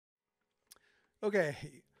Okay,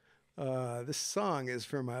 this song is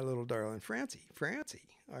for my little darling Francie. Francie,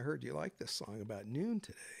 I heard you like this song about noon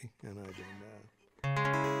today, and I've been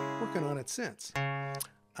working on it since.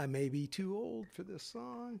 I may be too old for this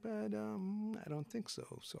song, but I don't think so,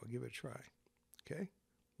 so I'll give it a try. Okay?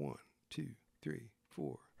 1, 2, 3,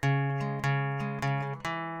 4.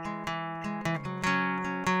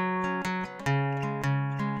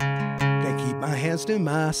 Can't keep my hands to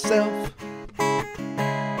myself.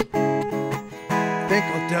 Think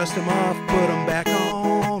I'll dust them off, put them back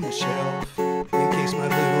on the shelf, in case my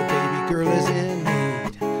little baby girl is in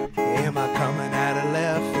need. Am I coming out of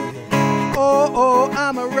left field? Oh,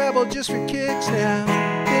 I'm a rebel just for kicks now.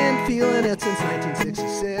 Been feeling it since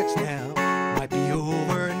 1966 now. Might be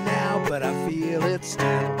over now, but I feel it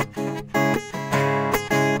still.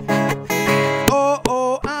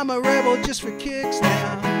 Oh, I'm a rebel just for kicks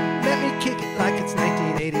now. Let me kick it like it's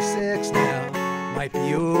 1986 now. Might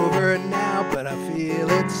be over now, but I feel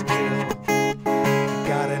it still.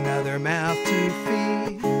 Got another mouth to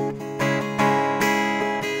feed.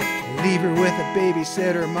 Leave her with a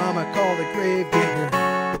babysitter, mama called a grave digger.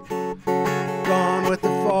 Gone with the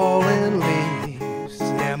fallen leaves.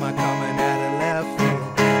 Am I coming out of left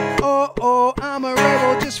field? Oh, I'm a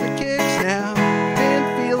rebel just for kicks now. Been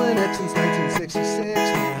feeling it since 1966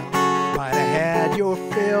 now. Might have had your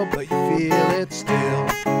fill, but you feel it still.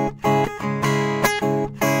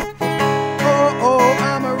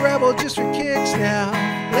 Just for kicks now.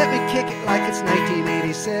 Let me kick it like it's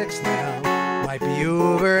 1986 now. Might be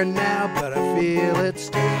over now, but I feel it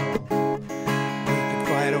still. We could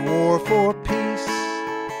fight a war for peace.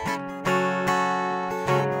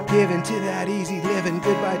 Give in to that easy living.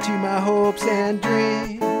 Goodbye to my hopes and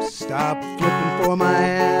dreams. Stop flipping for my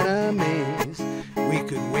enemies. We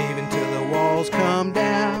could wave until the walls come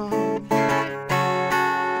down.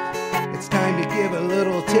 It's time to give a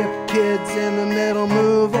little tip. Kids in the middle,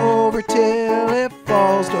 move over till it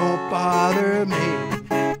falls. Don't bother me.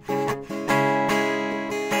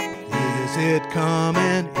 Is it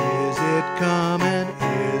coming? Is it coming?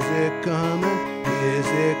 Is it coming? Is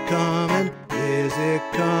it coming? Is it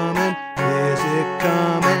coming? Is it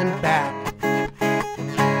coming back?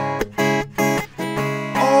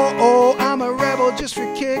 Oh, I'm a rebel just for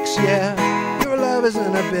kicks, yeah. Your love is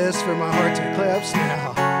an abyss for my heart to eclipse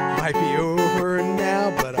now. Might be over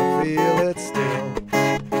now, but I feel it still.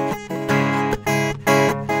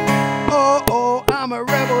 Oh, I'm a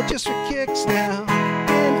rebel just for kicks now.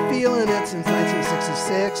 Been feeling it since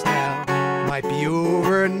 1966 now. Might be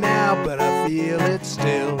over now, but I feel it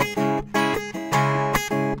still.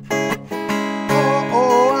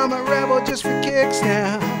 Oh, I'm a rebel just for kicks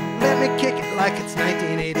now. Let me kick it like it's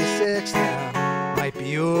 1986 now. Might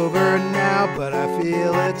be over now, but I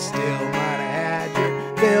feel it still. Might have had your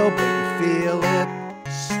fill, but you feel it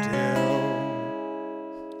still.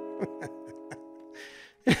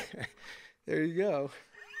 There you go.